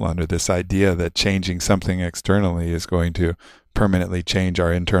all fall under, this idea that changing something externally is going to permanently change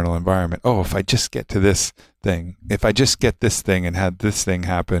our internal environment. Oh, if I just get to this thing, if I just get this thing and had this thing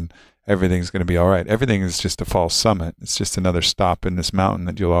happen, everything's going to be all right. Everything is just a false summit. It's just another stop in this mountain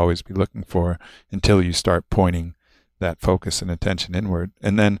that you'll always be looking for until you start pointing that focus and attention inward.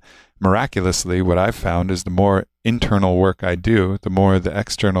 And then miraculously, what I've found is the more internal work I do, the more the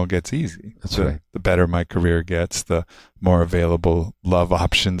external gets easy. That's right. The better my career gets, the more available love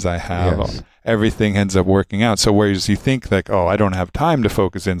options I have. Yes. Everything ends up working out. So whereas you think like, oh, I don't have time to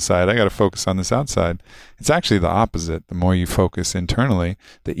focus inside, I got to focus on this outside. It's actually the opposite. The more you focus internally,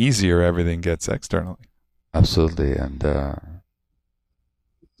 the easier everything gets externally. Absolutely. And the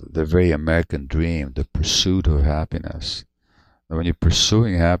very American dream, the pursuit of happiness. And when you're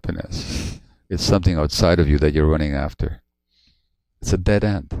pursuing happiness, it's something outside of you that you're running after. It's a dead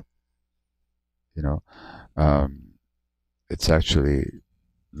end. It's actually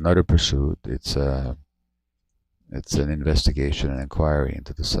not a pursuit. It's an investigation, an inquiry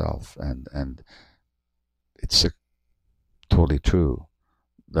into the self, and it's totally true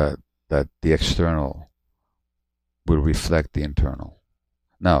that the external will reflect the internal.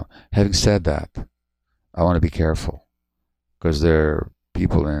 Now, having said that, I want to be careful because there are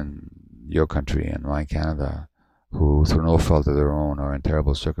people in your country and mine, Canada, who, through no fault of their own, are in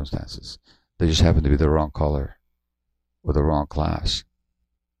terrible circumstances. They just happen to be the wrong color or the wrong class.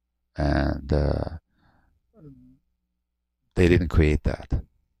 And they didn't create that.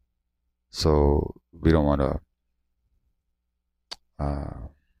 So we don't want to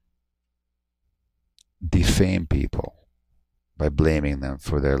defame people by blaming them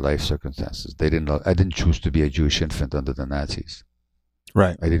for their life circumstances. I didn't choose to be a Jewish infant under the Nazis.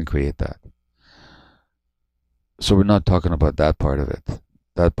 Right. I didn't create that. So we're not talking about that part of it.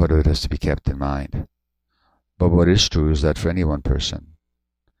 That part of it has to be kept in mind. But what is true is that for any one person,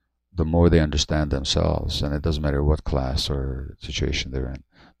 the more they understand themselves, and it doesn't matter what class or situation they're in,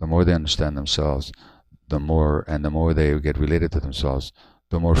 the more they understand themselves, the more they get related to themselves,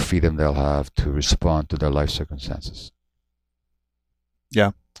 the more freedom they'll have to respond to their life circumstances.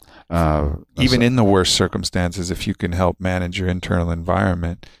 Yeah. Even in the worst circumstances, if you can help manage your internal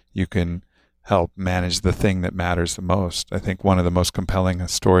environment, you can help manage the thing that matters the most. I think one of the most compelling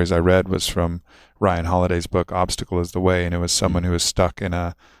stories I read was from Ryan Holiday's book, Obstacle is the Way, and it was someone who was stuck in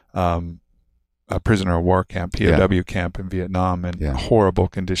a prisoner of war camp, POW camp in Vietnam, and horrible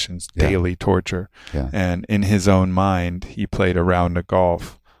conditions, daily torture. Yeah. And in his own mind, he played a round of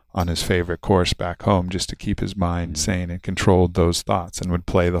golf on his favorite course back home just to keep his mind sane, and controlled those thoughts, and would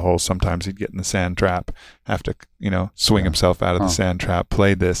play the whole. Sometimes he'd get in the sand trap, have to, swing himself out of the sand trap,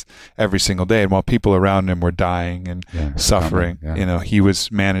 played this every single day. And while people around him were dying and suffering, he was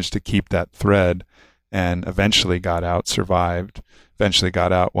managed to keep that thread, and eventually got out, survived,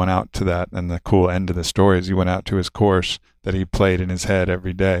 went out to that. And the cool end of the story is he went out to his course that he played in his head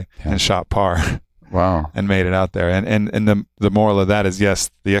every day and shot par. Wow. And made it out there. And the moral of that is,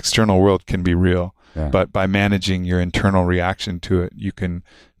 yes, the external world can be real, but by managing your internal reaction to it, you can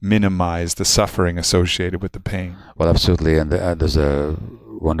minimize the suffering associated with the pain. Well, absolutely. And there's a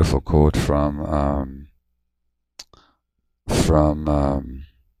wonderful quote from Viktor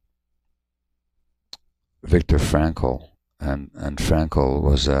Frankl. And Frankl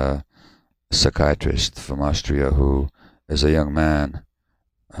was a psychiatrist from Austria who, as a young man,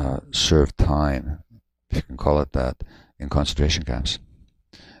 served time, if you can call it that, in concentration camps.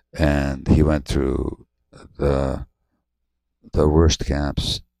 And he went through the worst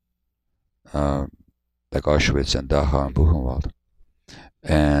camps, like Auschwitz and Dachau and Buchenwald.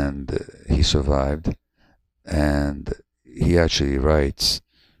 And he survived. And he actually writes,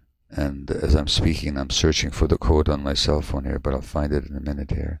 and as I'm speaking, I'm searching for the quote on my cell phone here, but I'll find it in a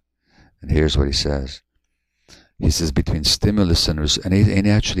minute here. And here's what he says. He says, between stimulus and he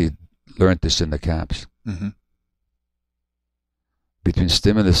actually learned this in the camps. Mm-hmm. Between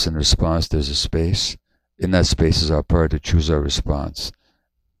stimulus and response, there's a space. In that space is our power to choose our response.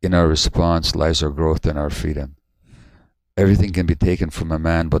 In our response lies our growth and our freedom. Everything can be taken from a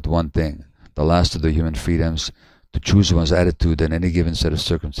man but one thing, the last of the human freedoms, to choose one's attitude in any given set of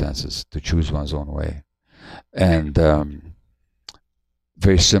circumstances, to choose one's own way. And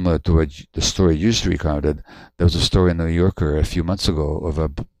very similar to the story you just recounted, there was a story in the New Yorker a few months ago of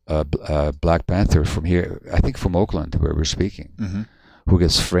a Black Panther from here, I think from Oakland, where we're speaking, Mm-hmm. who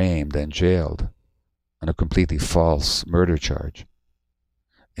gets framed and jailed on a completely false murder charge.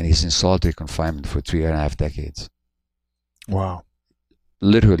 And he's in solitary confinement for 3.5 decades. Wow.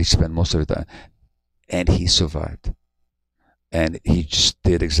 Literally spent most of the time. And he survived. And he just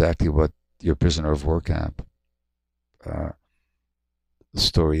did exactly what your prisoner of war camp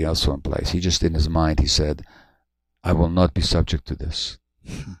story also implies. He just, in his mind, he said, I will not be subject to this.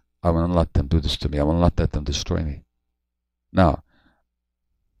 I will not let them do this to me. I will not let them destroy me. Now,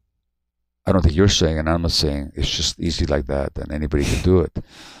 I don't think you're saying, and I'm not saying it's just easy like that and anybody can do it.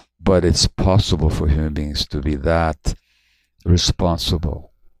 But it's possible for human beings to be that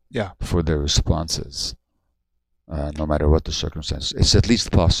responsible for their responses, no matter what the circumstances. It's at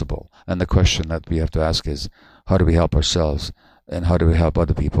least possible. And the question that we have to ask is, how do we help ourselves and how do we help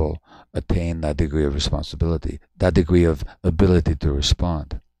other people attain that degree of responsibility, that degree of ability to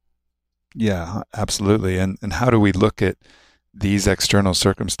respond? Yeah, absolutely. And how do we look at these external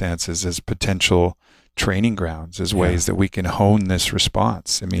circumstances as potential training grounds, as ways that we can hone this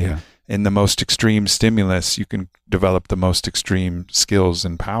response? I mean, in the most extreme stimulus, you can develop the most extreme skills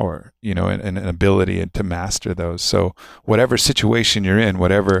and power, and an ability to master those. So whatever situation you're in,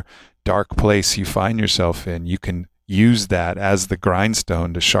 whatever dark place you find yourself in, you can use that as the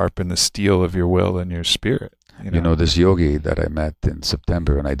grindstone to sharpen the steel of your will and your spirit. This yogi that I met in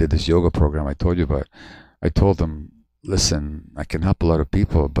September, and I did this yoga program I told you about, I told him, listen, I can help a lot of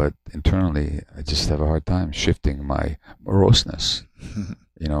people, but internally I just have a hard time shifting my moroseness,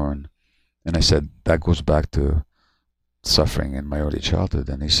 and I said, that goes back to suffering in my early childhood.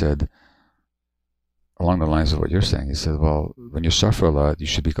 And he said, along the lines of what you're saying, he said, well, when you suffer a lot, you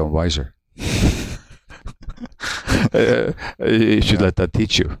should become wiser. You should let that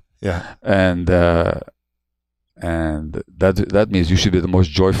teach you. Yeah. And that means you should be the most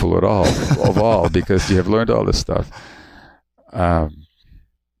joyful of all, because you have learned all this stuff.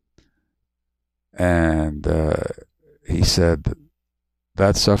 He said,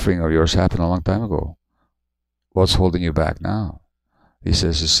 that suffering of yours happened a long time ago. What's holding you back now? He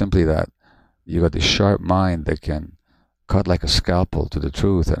says, it's simply that you got this sharp mind that can cut like a scalpel to the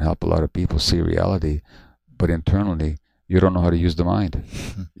truth and help a lot of people see reality, but internally you don't know how to use the mind.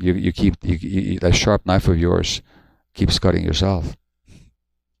 You keep that sharp knife of yours keeps cutting yourself.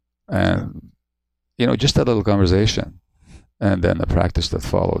 And just that little conversation and then the practice that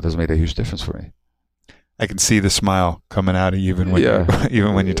followed has made a huge difference for me. I can see the smile coming out of you even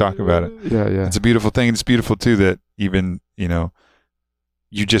when you talk about it. Yeah. It's a beautiful thing. It's beautiful too that even,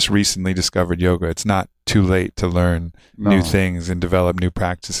 you just recently discovered yoga. It's not too late to learn new things and develop new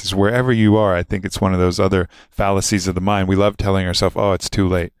practices. Wherever you are, I think it's one of those other fallacies of the mind. We love telling ourselves, oh, it's too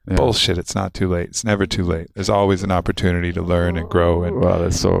late. Yeah. Bullshit, it's not too late. It's never too late. There's always an opportunity to learn and grow. Well,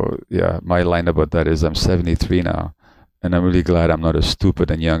 that's so, my line about that is I'm 73 now, and I'm really glad I'm not as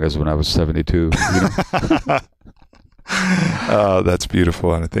stupid and young as when I was 72. Oh, that's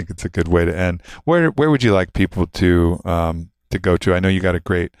beautiful, and I think it's a good way to end. Where would you like people to go to? I know you got a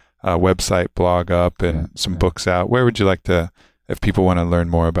great website, blog up, and some books out. Where would you like to, if people want to learn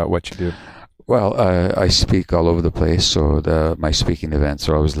more about what you do? Well, I speak all over the place, so my speaking events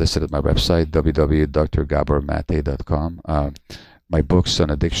are always listed at my website, www.drgabormate.com. My books on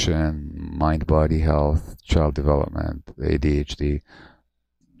addiction, mind, body, health, child development, ADHD,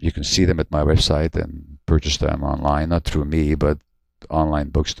 you can see them at my website and purchase them online, not through me, but online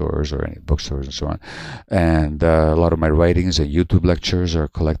bookstores or any bookstores and so on. And a lot of my writings and YouTube lectures are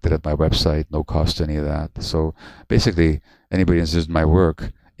collected at my website, no cost to any of that. So basically, anybody interested in my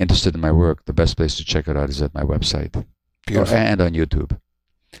work, the best place to check it out is at my website. Beautiful. And on YouTube.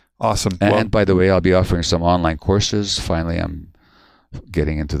 Awesome. And by the way, I'll be offering some online courses. Finally, I'm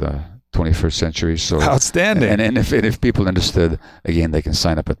getting into the 21st century. So outstanding. And if people are interested, again, they can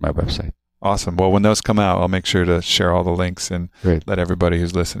sign up at my website. Awesome. Well, when those come out, I'll make sure to share all the links and let everybody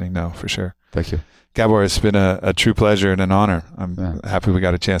who's listening know for sure. Thank you. Gabor, it's been a true pleasure and an honor. I'm happy we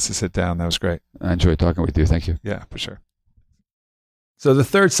got a chance to sit down. That was great. I enjoyed talking with you. Thank you. Yeah, for sure. So the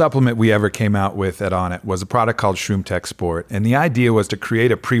third supplement we ever came out with at Onnit was a product called ShroomTech Sport. And the idea was to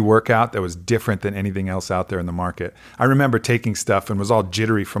create a pre-workout that was different than anything else out there in the market. I remember taking stuff and was all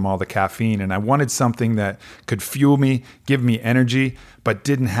jittery from all the caffeine. And I wanted something that could fuel me, give me energy, but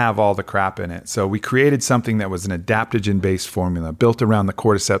didn't have all the crap in it. So we created something that was an adaptogen-based formula built around the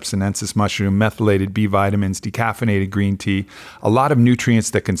Cordyceps sinensis mushroom, methylated B vitamins, decaffeinated green tea, a lot of nutrients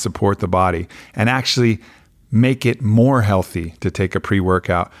that can support the body and actually make it more healthy to take a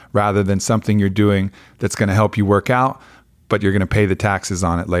pre-workout rather than something you're doing that's going to help you work out, but you're going to pay the taxes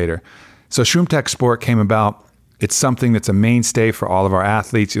on it later. So ShroomTech Sport came about. It's something that's a mainstay for all of our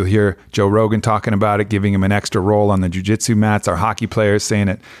athletes. You'll hear Joe Rogan talking about it, giving him an extra roll on the jiu-jitsu mats. Our hockey players saying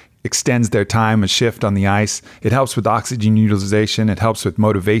it extends their time and shift on the ice. It helps with oxygen utilization. It helps with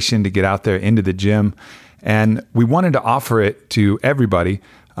motivation to get out there into the gym. And we wanted to offer it to everybody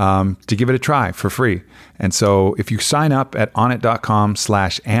to give it a try for free. And so if you sign up at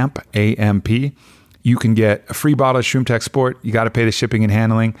onnit.com/AMP, A-M-P, you can get a free bottle of ShroomTech Sport. You got to pay the shipping and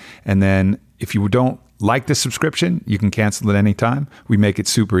handling. And then if you don't like the subscription, you can cancel it anytime. We make it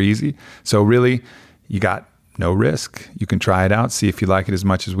super easy. So really, you got no risk. You can try it out, see if you like it as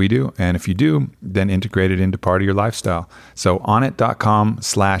much as we do. And if you do, then integrate it into part of your lifestyle. So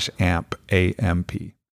onnit.com/AMP, A-M-P.